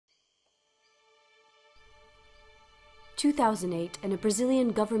2008, and a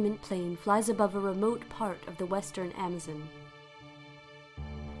Brazilian government plane flies above a remote part of the western Amazon.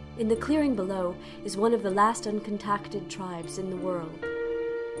 In the clearing below is one of the last uncontacted tribes in the world.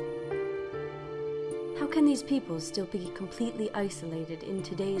 How can these peoples still be completely isolated in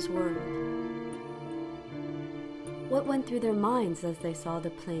today's world? What went through their minds as they saw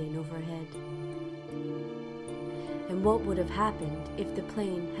the plane overhead? And what would have happened if the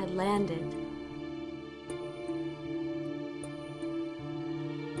plane had landed?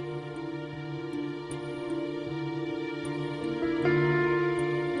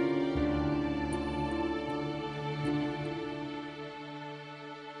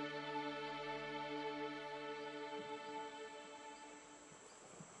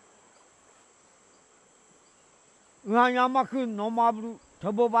 Nganyamakin nomabru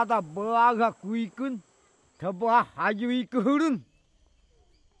tebobata beraga kuikun tebah hajui kehurun.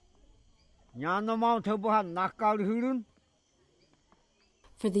 Nyanomau tebah nakal hurun.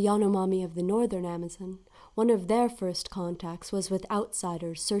 For the Yanomami of the northern Amazon, one of their first contacts was with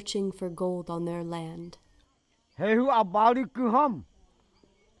outsiders searching for gold on their land. Hehu abari kuham.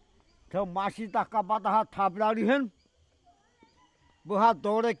 Te masita kabataha tablarihen. Buha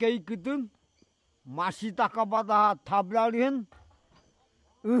dore keikutun. Masita kabataha tablarihen.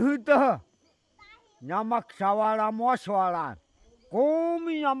 Uhutaha. Nyamak sawara moaswaran.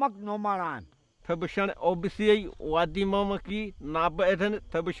 Komi nyamak nomaran. Tabashan obisi wadi mama ki naba ethan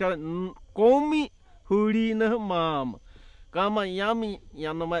tabashan komi huri na mam. Kama yami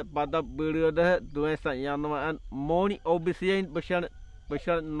yanoma pada berada duesa yanoma an moni obisi bashan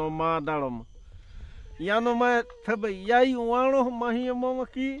nomadalom. Yanoma tabayai walo mahia mama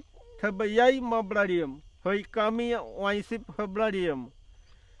ki tabayai mabladium. Hoi kami waisip habladium.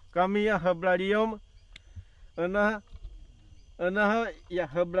 Kami ya habladium. Ana ya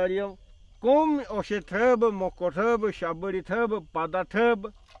habladium. Como você tebe, mocotebe, chaburitebe,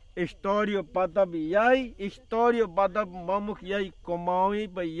 padatebe, história padabiai, história badabmamukiai, comaui,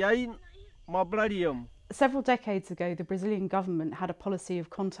 baiai, mablarium. Several decades ago, the Brazilian government had a policy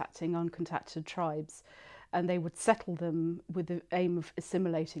of contacting uncontacted tribes, and they would settle them with the aim of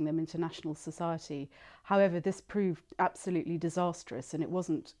assimilating them into national society. However, this proved absolutely disastrous, and it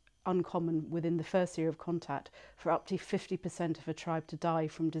wasn't uncommon within the first year of contact for up to 50% of a tribe to die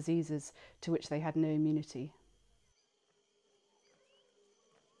from diseases to which they had no immunity.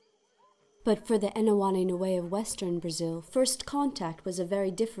 But for the Enowane of Western Brazil, first contact was a very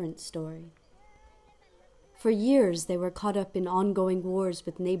different story. For years they were caught up in ongoing wars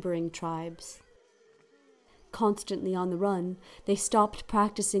with neighboring tribes. Constantly on the run, they stopped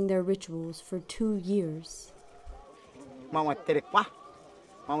practicing their rituals for 2 years. Mau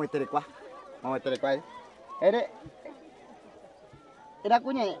terikwa ere era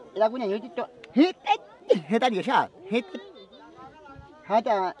kunya nyuti to hit dia sha hit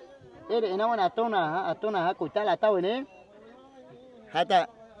hata ere ina wana atona ha kutala tawene hata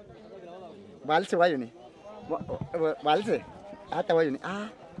balse wayuni balse hata wayuni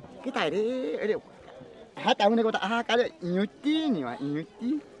kita ere hata une kota kale nyuti ni wa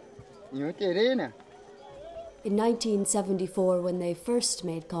nyuti ere na. In 1974, when they first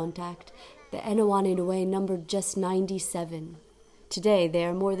made contact, the Enowane numbered just 97. Today, they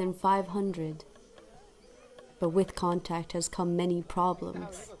are more than 500. But with contact has come many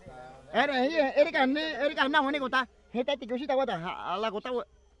problems.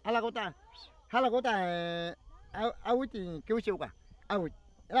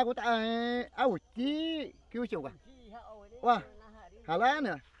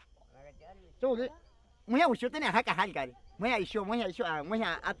 Mwenye ushoteni haka hali gari. Mwenye isho mwenye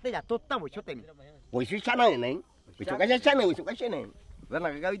atela tota ushoteni. Ushishana nene. Ushukashana.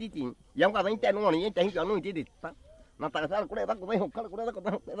 Wana kagawi diti. Yang ka vente no ni ente hinga no diti. Na ta kule da kule hokka kule da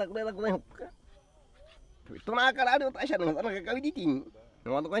hokka. Tuna kala ado ta shana na kagawi diti.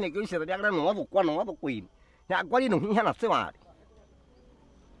 No ko ne kuise da gra no wa kwa no wa kuin. Ya kwali no hi na sewa.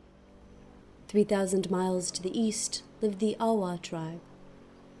 3,000 miles to the east lived the Awa tribe.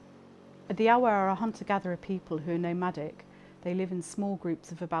 The Awa are a hunter-gatherer people who are nomadic. They live in small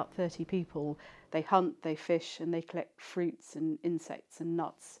groups of about 30 people. They hunt, they fish, and they collect fruits and insects and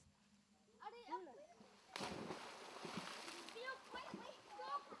nuts.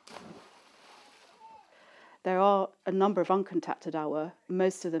 There are a number of uncontacted Awa.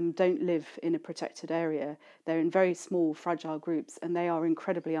 Most of them don't live in a protected area. They're in very small, fragile groups, and they are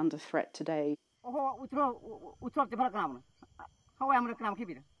incredibly under threat today.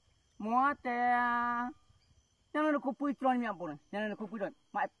 Moate nana ko pui tron mi ampun nana ko pui tron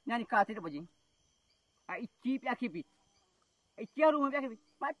ma nani ka te boji ai chip ya kipit ai chiaru mi ya kipit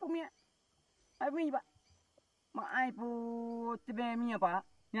mai pumia ai mi ba Mai pu tebe minha pa,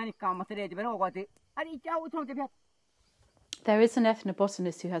 yani kama tere tebe ro kwate. Ari chau thong tebe. There is an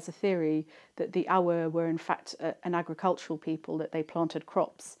ethnobotanist who has a theory that the Awa were in fact an agricultural people, that they planted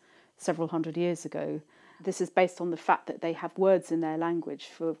crops several hundred years ago. This is based on the fact that they have words in their language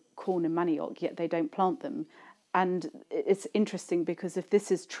for corn and manioc, yet they don't plant them. And it's interesting because if this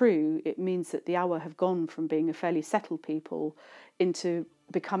is true, it means that the Awa have gone from being a fairly settled people into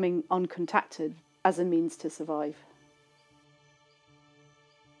becoming uncontacted as a means to survive.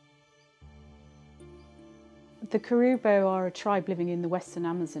 The Kurubo are a tribe living in the western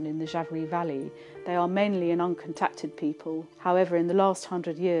Amazon in the Javari Valley. They are mainly an uncontacted people. However, in the last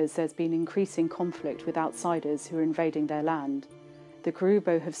 100 years, there's been increasing conflict with outsiders who are invading their land. The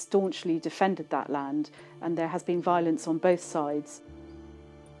Kurubo have staunchly defended that land, and there has been violence on both sides.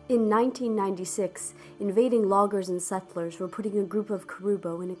 In 1996, invading loggers and settlers were putting a group of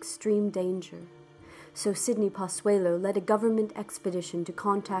Kurubo in extreme danger. So Sidney Passuelo led a government expedition to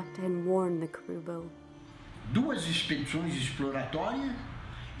contact and warn the Kurubo. 2 expedições exploratórias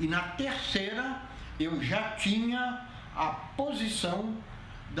e na terceira eu já tinha a posição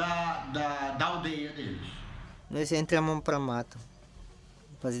da aldeia deles. Nós entramos para mato.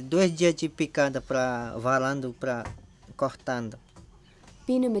 Fazia 2 dias de picada para varando, para cortando.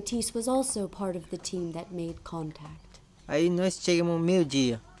 Bina Matisse was also part of the team that made contact. Aí nós chegamos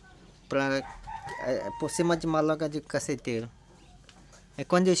meio-dia por cima de uma loga de caceteiro. E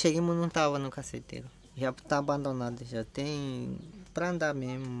quando eu chegamos não estava no caceteiro. Já está abandonado, já tem para andar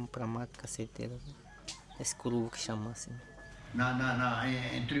mesmo, para mato caceteiro. Esse curubo que chama assim.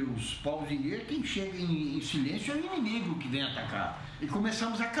 Entre os povos indígenas, quem chega em silêncio é o inimigo que vem atacar. E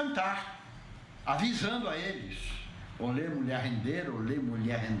começamos a cantar, avisando a eles. Olê mulher render, olê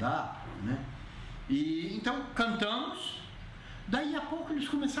mulher rendar, né? E então cantamos, daí a pouco eles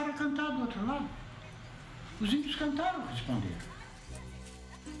começaram a cantar do outro lado. Os índios cantaram, responderam.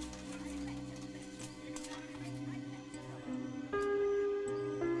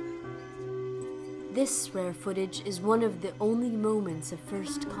 This rare footage is one of the only moments of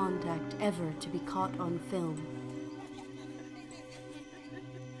first contact ever to be caught on film.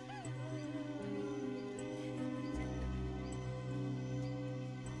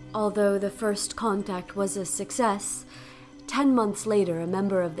 Although the first contact was a success, 10 months later a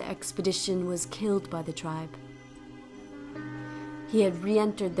member of the expedition was killed by the tribe. He had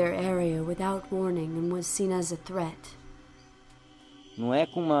re-entered their area without warning and was seen as a threat. Não é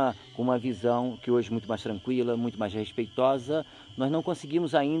com uma visão que hoje é muito mais tranquila, muito mais respeitosa, nós não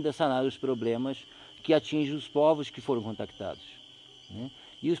conseguimos ainda sanar os problemas que atingem os povos que foram contactados, né?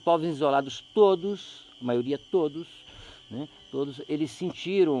 E os povos isolados todos, a maioria todos, né? Todos eles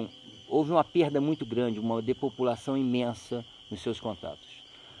sentiram, houve uma perda muito grande, uma depopulação imensa nos seus contatos.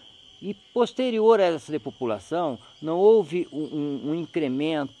 E posterior a essa depopulação, não houve um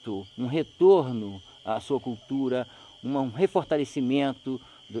incremento, um retorno à sua cultura, um refortalecimento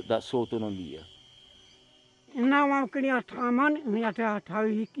da sua autonomia. Não queria traman, nem até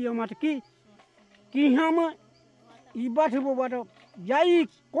taui que eu matei que hama e bate bo bate jai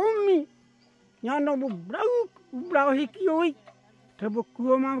comi nhano bo brau hiki oi tebo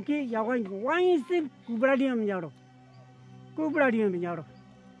kuomam que já vai se kubradiam jaro